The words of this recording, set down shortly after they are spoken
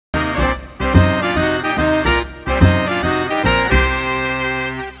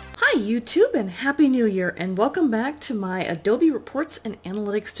YouTube, and Happy New Year, and welcome back to my Adobe Reports and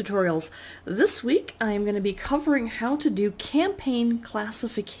Analytics tutorials. This week I am going to be covering how to do campaign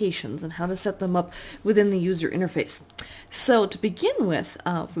classifications and how to set them up within the user interface. So to begin with,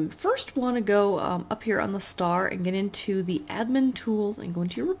 we first want to go up here on the star and get into the admin tools and go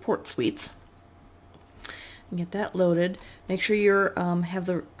into your report suites. Get that loaded. Make sure you have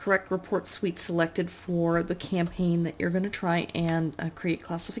the correct report suite selected for the campaign that you're going to try and create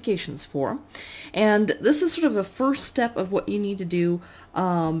classifications for. And this is sort of the first step of what you need to do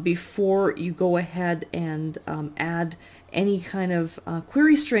before you go ahead and add any kind of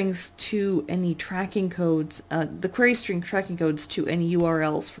query strings to any tracking codes, the query string tracking codes to any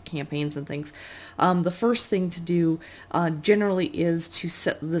URLs for campaigns and things. The first thing to do generally is to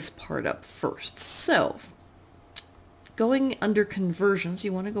set this part up first. So going under conversions,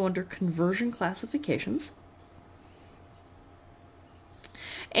 you want to go under conversion classifications.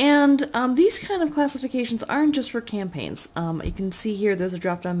 And these kind of classifications aren't just for campaigns. You can see here there's a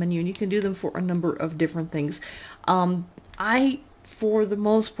drop-down menu and you can do them for a number of different things. I, for the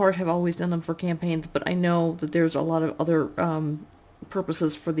most part, have always done them for campaigns, but I know that there's a lot of other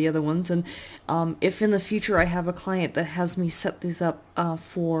purposes for the other ones, and if in the future I have a client that has me set these up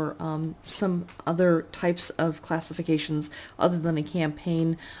for some other types of classifications other than a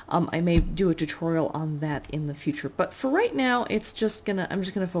campaign, I may do a tutorial on that in the future. But for right now, I'm just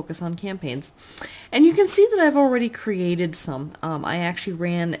gonna focus on campaigns. And you can see that I've already created some. I actually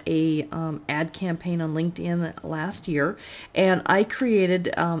ran a ad campaign on LinkedIn last year, and I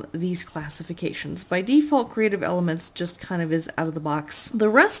created these classifications. By default, Creative Elements just kind of is out of the box. The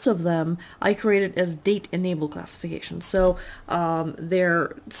rest of them I created as date-enabled classifications. So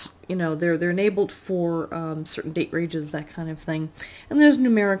they're enabled for certain date ranges, that kind of thing. And there's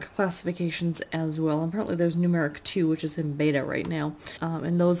numeric classifications as well. And apparently there's numeric 2, which is in beta right now.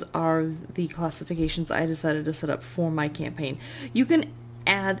 And those are the classifications I decided to set up for my campaign. You can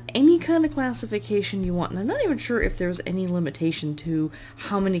add any kind of classification you want, and I'm not even sure if there's any limitation to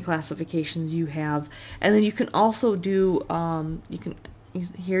how many classifications you have. And then you can also do you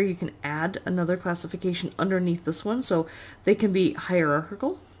can add another classification underneath this one, so they can be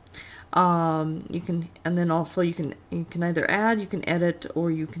hierarchical. You can either add, you can edit, or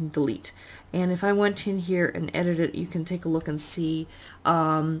you can delete. And if I went in here and edit it, you can take a look and see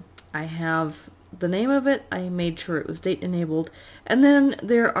I have the name of it. I made sure it was date enabled, and then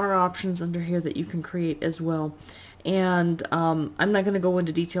there are options under here that you can create as well. And I'm not going to go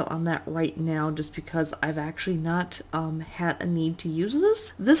into detail on that right now, just because I've actually not had a need to use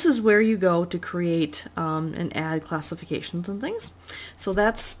this. This is where you go to create and add classifications and things. So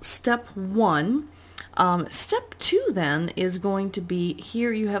that's step 1. Step 2 then is going to be,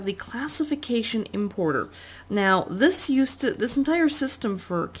 here you have the classification importer. Now this entire system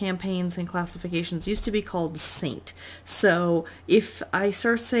for campaigns and classifications used to be called Saint. So if I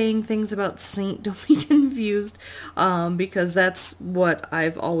start saying things about Saint, don't be confused, because that's what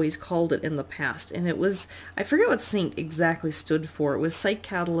I've always called it in the past. And it was, I forget what Saint exactly stood for. It was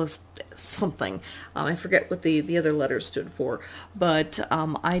SiteCatalyst something. I forget what the other letters stood for, but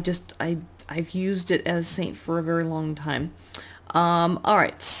I've used it as Saint for a very long time.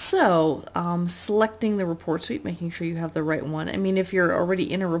 Alright, so selecting the report suite, making sure you have the right one. I mean, if you're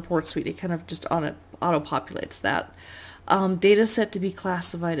already in a report suite, it kind of just auto-populates that. Data set to be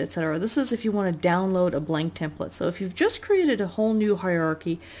classified, etc. This is if you want to download a blank template. So if you've just created a whole new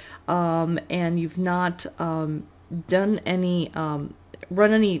hierarchy and you've not done any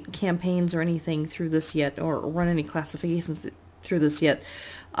run any campaigns or anything through this yet, or run any classifications through this yet,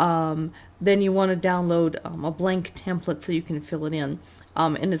 then you want to download a blank template so you can fill it in,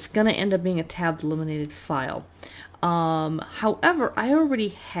 and it's going to end up being a tab eliminated file. However, I already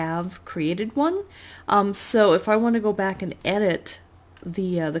have created one, so if I want to go back and edit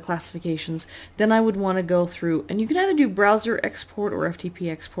the classifications, then I would want to go through, and you can either do browser export or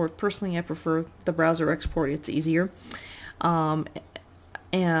FTP export. Personally, I prefer the browser export. It's easier.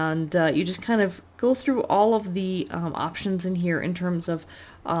 And you just kind of go through all of the options in here in terms of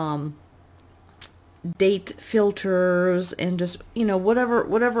date filters and just,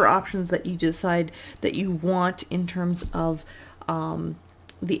 whatever options that you decide that you want in terms of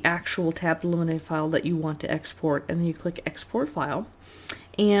the actual tab eliminated file that you want to export, and then you click export file.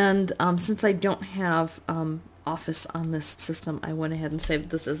 And since I don't have Office on this system, I went ahead and saved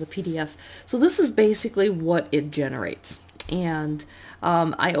this as a PDF. So this is basically what it generates. And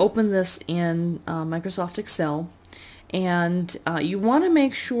I opened this in Microsoft Excel, and you want to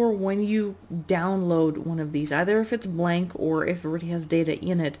make sure when you download one of these, either if it's blank or if it already has data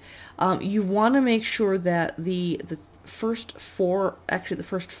in it, you want to make sure that the first four, actually the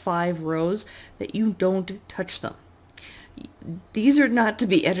first 5 rows, that you don't touch them. These are not to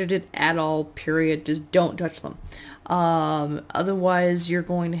be edited at all, period. Just don't touch them. Otherwise, you're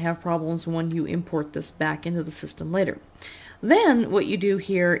going to have problems when you import this back into the system later. Then what you do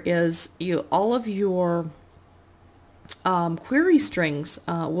here is all of your query strings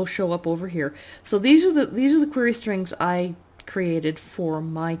will show up over here. So these are the query strings I created for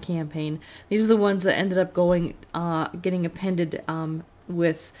my campaign. These are the ones that ended up getting appended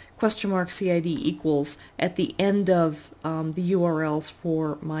with $CID equals at the end of the URLs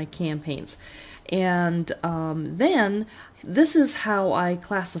for my campaigns. And then this is how I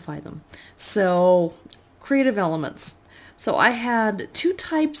classify them. So creative elements. So I had 2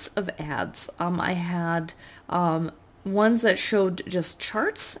 types of ads. I had ones that showed just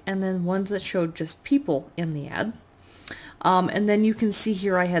charts, and then ones that showed just people in the ad. And then you can see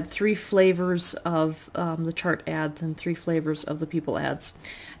here I had 3 flavors of the chart ads and 3 flavors of the people ads.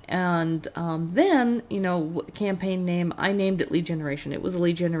 And then, campaign name, I named it lead generation. It was a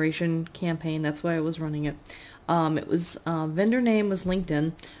lead generation campaign. That's why I was running it. It was vendor name was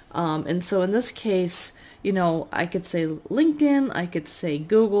LinkedIn. And so in this case, I could say LinkedIn, I could say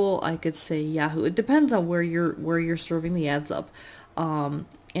Google, I could say Yahoo. It depends on where you're serving the ads up.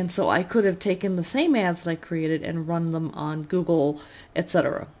 And so I could have taken the same ads that I created and run them on Google,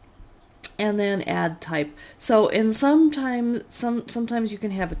 etc. And then ad type. So sometimes you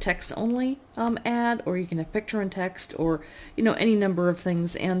can have a text only ad, or you can have picture and text, or any number of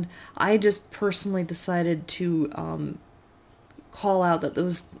things. And I just personally decided to call out that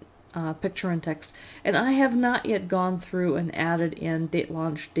those picture and text. And I have not yet gone through and added in date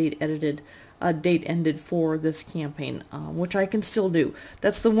launched, date edited, date ended for this campaign, which I can still do.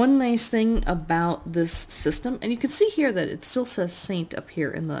 That's the one nice thing about this system. And you can see here that it still says Saint up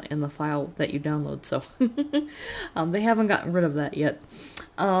here in the file that you download. So they haven't gotten rid of that yet.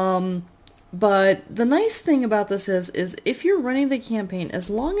 But the nice thing about this is if you're running the campaign, as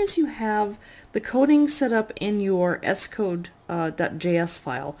long as you have the coding set up in your scode.js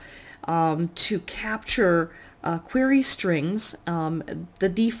file to capture query strings,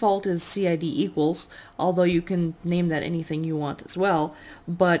 the default is CID equals, although you can name that anything you want as well.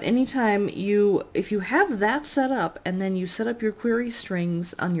 But anytime if you have that set up, and then you set up your query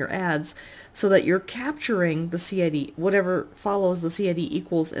strings on your ads so that you're capturing the CID, whatever follows the CID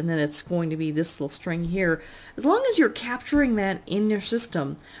equals, and then it's going to be this little string here, as long as you're capturing that in your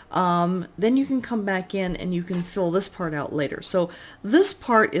system, then you can come back in and you can fill this part out later. So this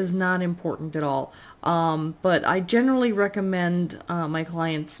part is not important at all. But I generally recommend my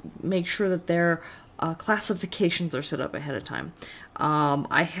clients make sure that their classifications are set up ahead of time.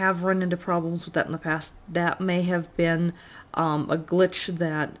 I have run into problems with that in the past. That may have been a glitch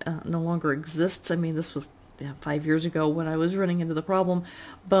that no longer exists. I mean, this was 5 years ago when I was running into the problem,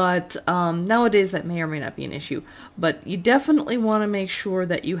 but nowadays that may or may not be an issue. But you definitely want to make sure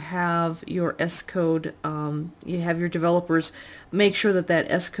that you have your scode, you have your developers make sure that that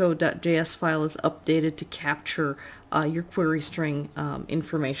scode.js file is updated to capture your query string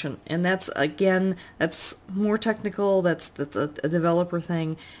information. And that's, again, that's more technical. That's a developer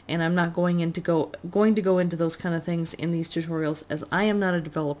thing, and I'm not going to go into those kind of things in these tutorials, as I am not a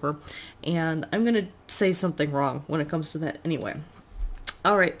developer, and I'm going to say something wrong when it comes to that anyway.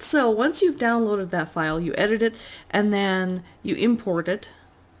 Alright, so once you've downloaded that file, you edit it, and then you import it.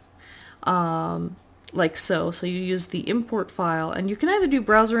 Like so. So you use the import file, and you can either do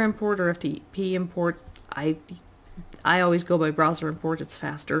browser import or FTP import. I always go by browser import. It's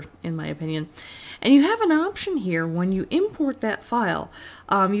faster, in my opinion. And you have an option here when you import that file.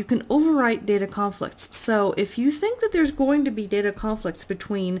 You can overwrite data conflicts. So if you think that there's going to be data conflicts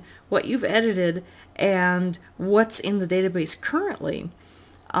between what you've edited and what's in the database currently,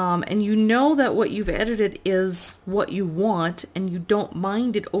 and you know that what you've edited is what you want, and you don't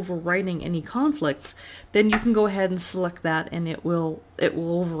mind it overwriting any conflicts, then you can go ahead and select that, and it will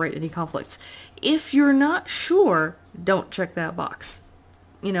overwrite any conflicts. If you're not sure, don't check that box.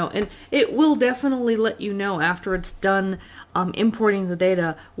 And it will definitely let you know after it's done importing the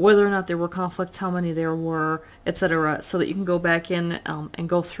data whether or not there were conflicts, how many there were, etc., so that you can go back in and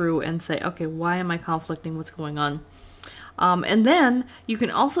go through and say, okay, why am I conflicting? What's going on? And then you can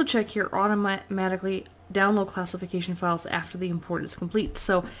also check here automatically download classification files after the import is complete.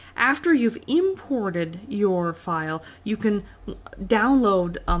 So after you've imported your file, you can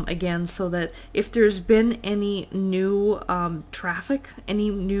download again, so that if there's been any new traffic,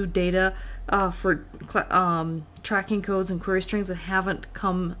 any new data for tracking codes and query strings that haven't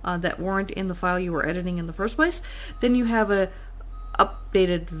come, that weren't in the file you were editing in the first place, then you have a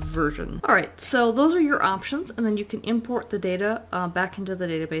updated version. Alright, so those are your options, and then you can import the data back into the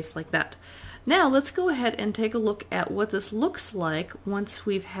database like that. Now let's go ahead and take a look at what this looks like once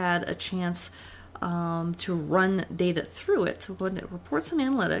we've had a chance to run data through it. So we'll go into Reports and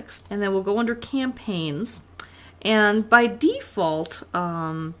Analytics, and then we'll go under Campaigns, and by default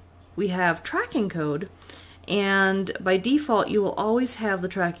we have tracking code, and by default you will always have the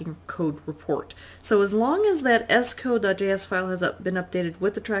tracking code report. So as long as that scode.js file has been updated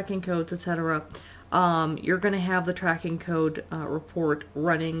with the tracking codes, etc., you're going to have the tracking code report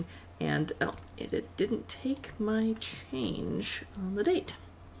running. And it didn't take my change on the date.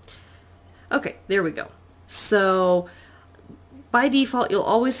 Okay, there we go. So by default, you'll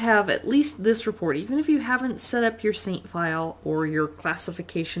always have at least this report, even if you haven't set up your Saint file or your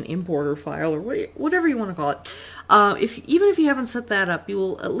classification importer file or whatever you want to call it. Even if you haven't set that up, you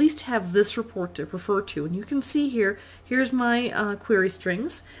will at least have this report to refer to. And you can see here, here's my query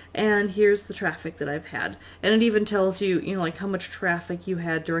strings, and here's the traffic that I've had. And it even tells you, like how much traffic you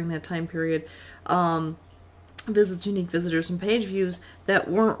had during that time period. Visits, unique visitors, and page views that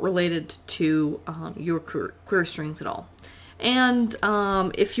weren't related to your query strings at all. And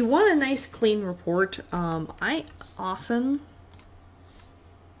if you want a nice clean report, I often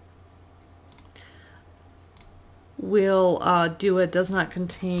will do a does not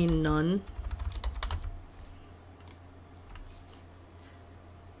contain none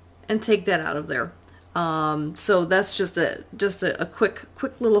and take that out of there. So that's just a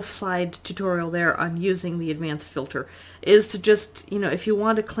quick little side tutorial there on using the advanced filter, is to just, if you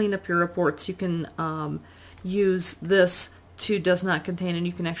want to clean up your reports, you can use this to does not contain, and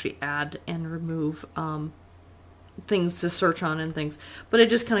you can actually add and remove things to search on and things, but it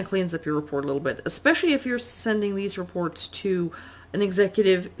just kind of cleans up your report a little bit, especially if you're sending these reports to an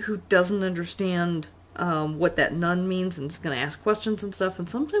executive who doesn't understand what that none means and is going to ask questions and stuff, and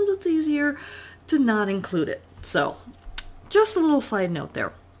sometimes it's easier to not include it. So just a little side note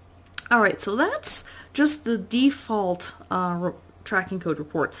there. Alright, so that's just the default tracking code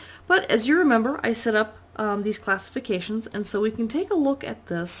report, but as you remember, I set up these classifications, and so we can take a look at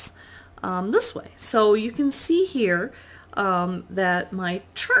this this way. So you can see here that my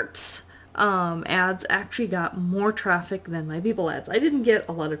charts ads actually got more traffic than my people ads. I didn't get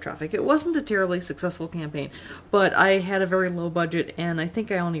a lot of traffic. It wasn't a terribly successful campaign, but I had a very low budget, and I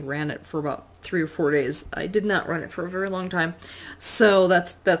think I only ran it for about 3 or 4 days. I did not run it for a very long time, so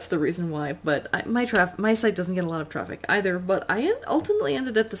that's the reason why. But my site doesn't get a lot of traffic either, but I ultimately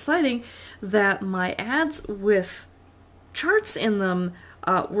ended up deciding that my ads with charts in them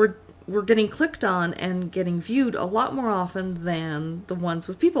were getting clicked on and getting viewed a lot more often than the ones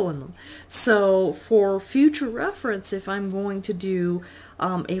with people in them. So for future reference, if I'm going to do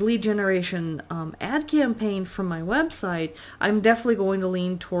a lead generation ad campaign from my website, I'm definitely going to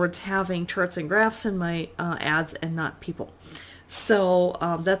lean towards having charts and graphs in my ads and not people. So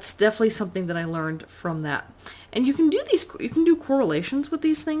that's definitely something that I learned from that. And you can do correlations with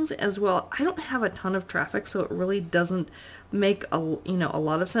these things as well. I don't have a ton of traffic, so it really doesn't make a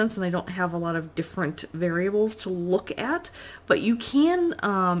lot of sense, and I don't have a lot of different variables to look at. But you can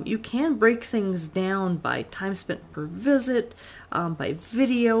break things down by time spent per visit, by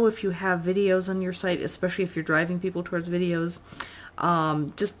video if you have videos on your site, especially if you're driving people towards videos.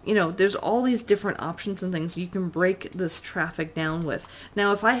 There's all these different options and things you can break this traffic down with.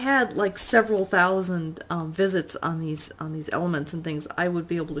 Now, if I had like several thousand visits on these elements and things, I would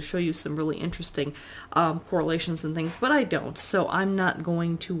be able to show you some really interesting correlations and things, but I don't, so I'm not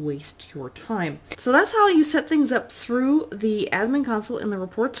going to waste your time. So that's how you set things up through the admin console in the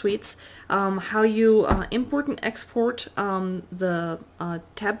report suites, how you import and export the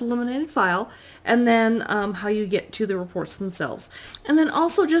tab delimited file, and then how you get to the reports themselves. And then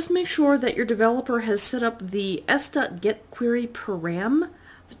also just make sure that your developer has set up the s.getQueryParam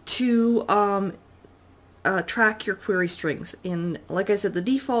to track your query strings. In, like I said, the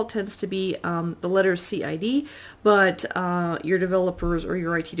default tends to be the letters CID, but your developers or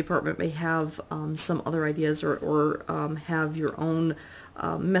your IT department may have some other ideas, or have your own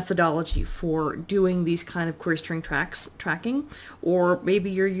methodology for doing these kind of query string tracking, or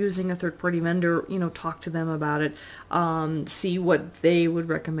maybe you're using a third-party vendor. Talk to them about it, see what they would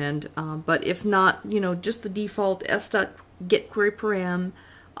recommend, but if not, just the default s.getQueryParam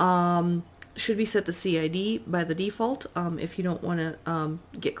should be set to CID by the default, if you don't want to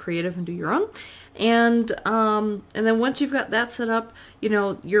get creative and do your own. And then once you've got that set up,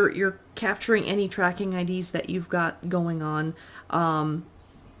 you're capturing any tracking IDs that you've got going on.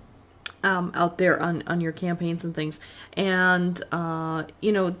 out there on your campaigns and things. And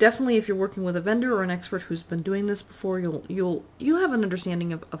you know, definitely if you're working with a vendor or an expert who's been doing this before, you'll have an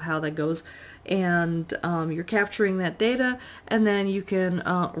understanding of how that goes. And you're capturing that data, and then you can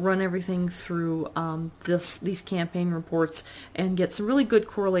run everything through these campaign reports and get some really good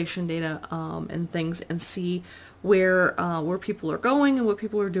correlation data and things, and see where people are going and what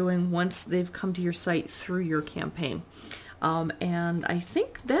people are doing once they've come to your site through your campaign. And I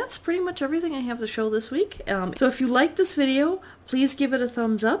think that's pretty much everything I have to show this week. So if you like this video, please give it a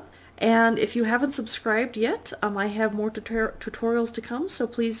thumbs up. And if you haven't subscribed yet, I have more tutorials to come, so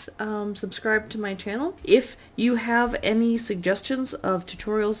please subscribe to my channel. If you have any suggestions of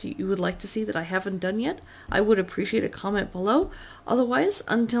tutorials you would like to see that I haven't done yet, I would appreciate a comment below. Otherwise,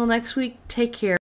 until next week, take care.